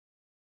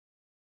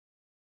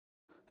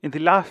In the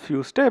last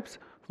few steps,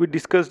 we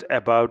discussed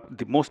about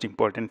the most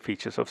important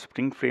features of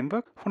Spring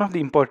Framework. One of the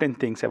important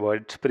things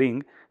about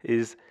Spring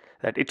is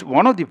that it's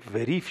one of the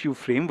very few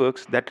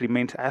frameworks that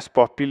remains as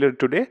popular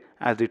today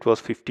as it was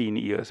 15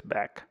 years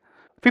back.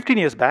 15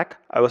 years back,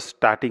 I was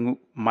starting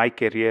my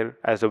career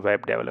as a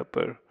web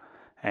developer,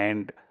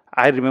 and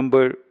I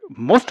remember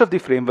most of the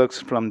frameworks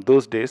from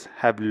those days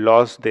have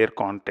lost their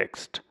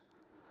context.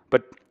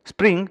 But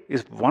Spring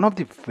is one of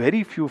the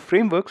very few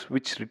frameworks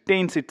which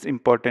retains its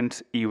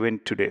importance even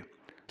today.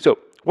 So,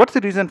 what's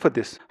the reason for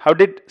this? How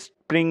did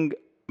Spring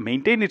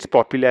maintain its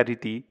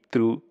popularity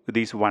through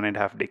these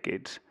 1.5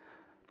 decades?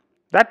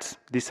 That's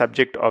the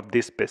subject of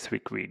this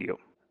specific video.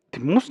 The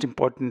most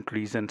important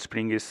reason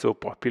Spring is so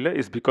popular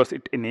is because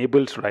it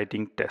enables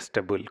writing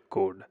testable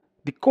code.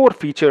 The core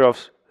feature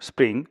of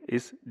Spring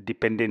is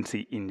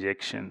dependency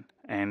injection,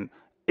 and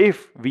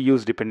if we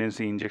use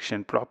dependency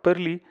injection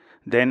properly,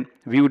 then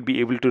we would be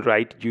able to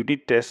write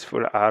unit tests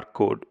for our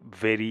code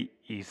very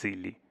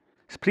easily.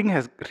 Spring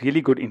has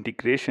really good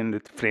integration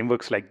with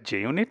frameworks like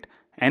JUnit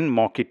and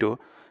Mockito,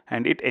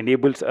 and it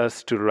enables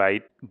us to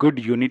write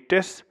good unit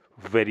tests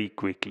very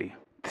quickly.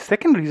 The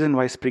second reason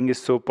why Spring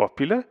is so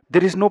popular,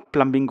 there is no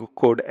plumbing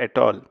code at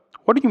all.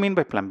 What do you mean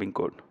by plumbing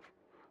code?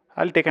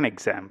 I'll take an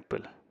example.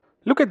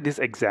 Look at this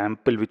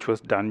example which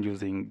was done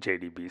using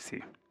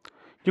JDBC.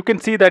 You can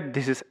see that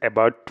this is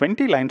about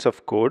 20 lines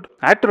of code.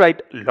 I had to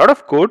write a lot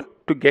of code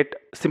to get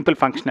simple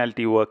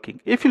functionality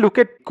working. If you look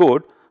at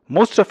code,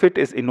 most of it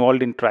is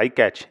involved in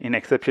try-catch, in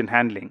exception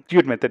handling.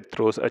 Execute method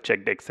throws a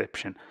checked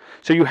exception.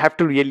 So you have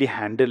to really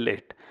handle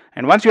it.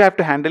 And once you have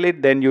to handle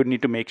it, then you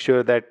need to make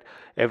sure that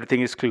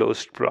everything is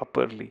closed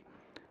properly.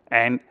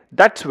 And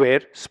that's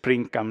where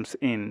Spring comes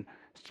in.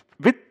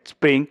 With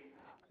Spring,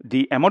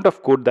 the amount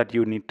of code that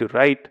you need to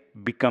write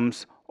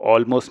becomes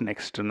almost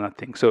next to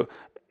nothing. So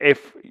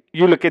if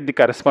you look at the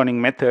corresponding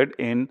method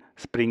in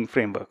Spring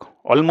Framework,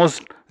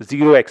 almost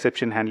zero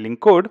exception handling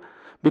code,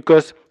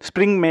 because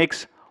Spring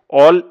makes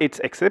all its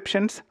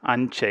exceptions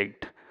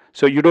unchecked.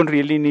 So you don't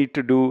really need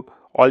to do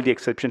all the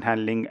exception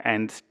handling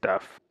and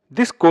stuff.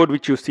 This code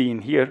which you see in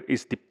here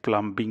is the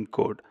plumbing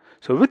code.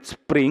 So with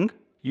Spring,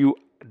 you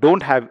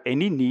don't have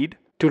any need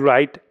to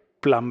write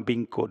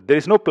plumbing code. There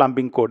is no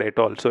plumbing code at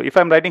all. So if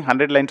I'm writing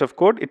 100 lines of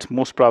code, it's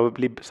most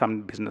probably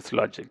some business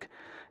logic.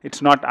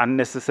 It's not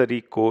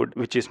unnecessary code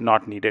which is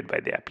not needed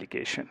by the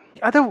application.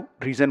 The other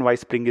reason why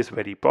Spring is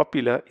very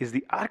popular is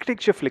the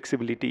architecture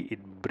flexibility it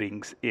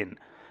brings in.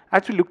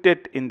 As we looked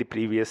at in the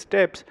previous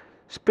steps,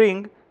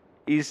 Spring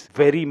is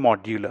very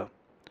modular.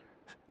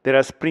 There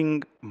are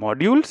Spring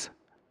modules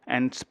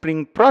and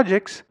Spring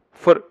projects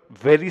for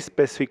very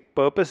specific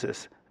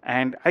purposes.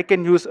 And I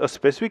can use a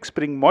specific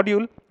Spring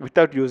module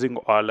without using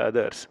all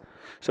others.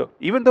 So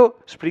even though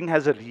Spring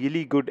has a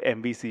really good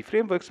MVC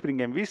framework, Spring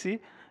MVC,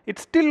 it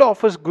still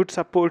offers good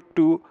support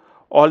to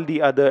all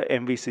the other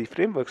MVC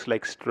frameworks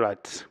like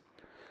struts.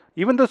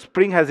 Even though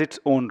Spring has its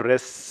own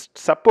REST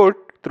support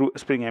through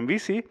Spring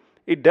MVC,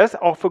 it does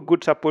offer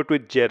good support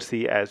with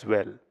Jersey as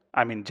well.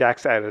 I mean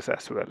JAX errors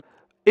as well.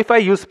 If I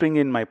use Spring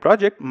in my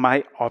project,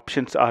 my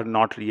options are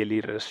not really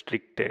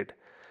restricted.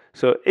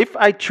 So if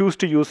I choose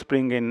to use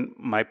Spring in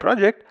my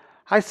project,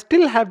 I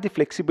still have the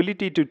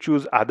flexibility to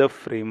choose other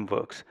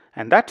frameworks,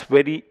 and that's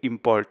very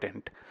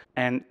important.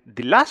 And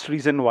the last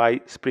reason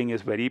why Spring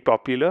is very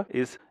popular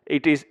is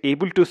it is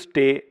able to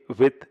stay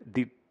with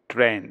the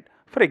trend.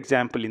 For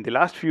example, in the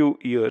last few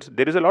years,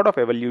 there is a lot of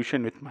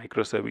evolution with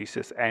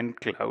microservices and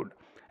cloud.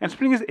 And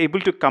Spring is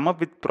able to come up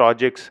with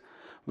projects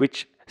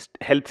which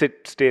helps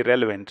it stay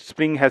relevant.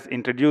 Spring has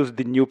introduced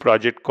the new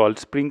project called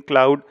Spring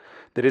Cloud.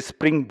 There is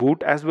Spring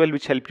Boot as well,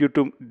 which help you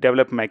to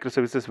develop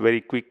microservices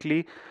very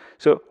quickly.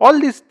 So all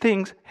these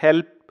things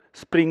help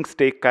Spring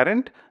stay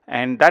current,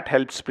 and that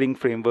helps Spring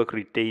Framework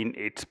retain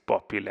its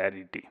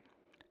popularity.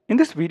 In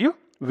this video,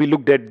 we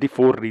looked at the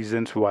 4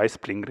 reasons why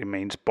Spring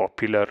remains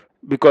popular.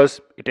 Because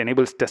it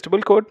enables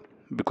testable code,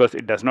 because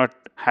it does not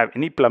have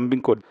any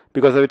plumbing code,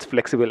 because of its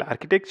flexible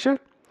architecture,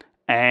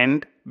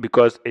 and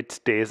because it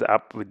stays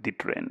up with the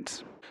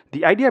trends.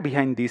 The idea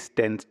behind these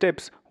 10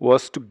 steps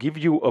was to give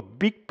you a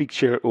big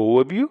picture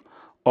overview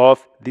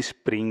of the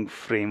Spring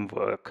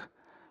Framework.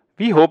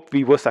 We hope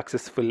we were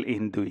successful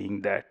in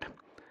doing that.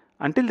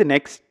 Until the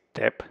next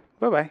step,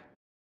 bye-bye.